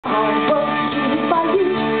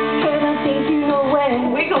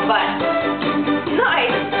butt.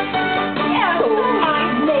 Nice. Yeah, so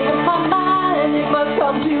nice. Made up my mind, it must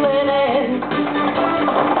come to an end.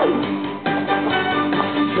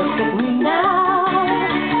 Look at me now.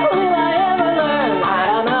 Will I ever learn? I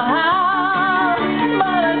don't know how.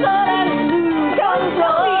 But I thought I knew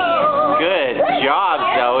control. Good job,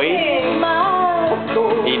 Zoe.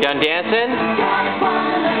 You done dancing?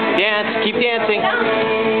 Dance. Keep dancing.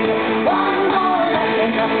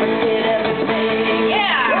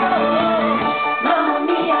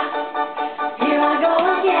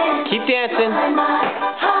 Keep dancing.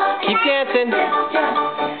 Keep dancing.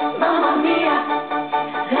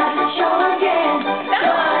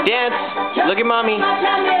 Dance. Look at mommy.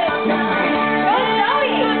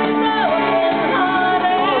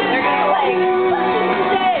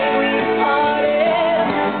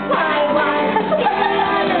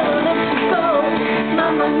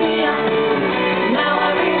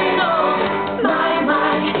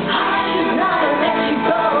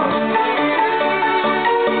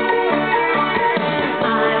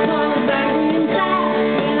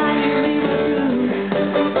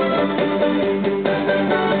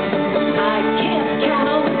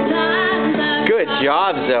 Good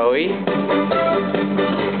job, Zoe.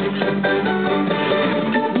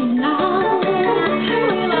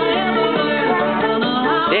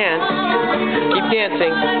 Dance. Keep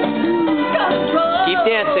dancing. Keep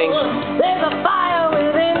dancing. There's a fire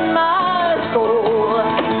within my soul.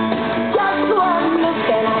 Just one look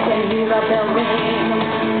and I can hear a bell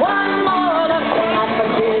ring. One more look and I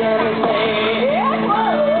forget everything.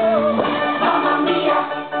 Whoa, Mamma Mia,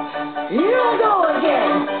 here I go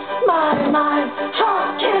again. My,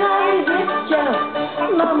 how can I resist you?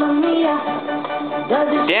 Mamma Mia, does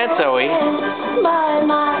it Dance, Zoe. My,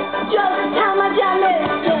 just how much I miss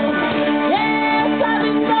you. Yes, I've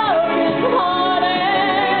been broken hearted.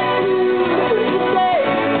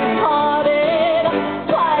 Hearted.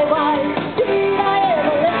 Why did I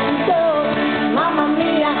ever let you go? Mamma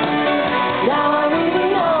Mia, now I really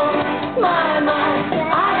know. My,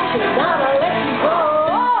 I should not have let you go.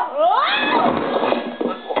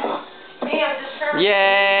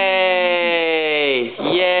 Yay!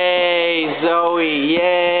 Yay, Zoe!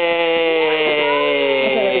 Yay!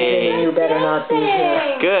 You better not be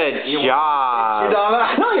here. Good job.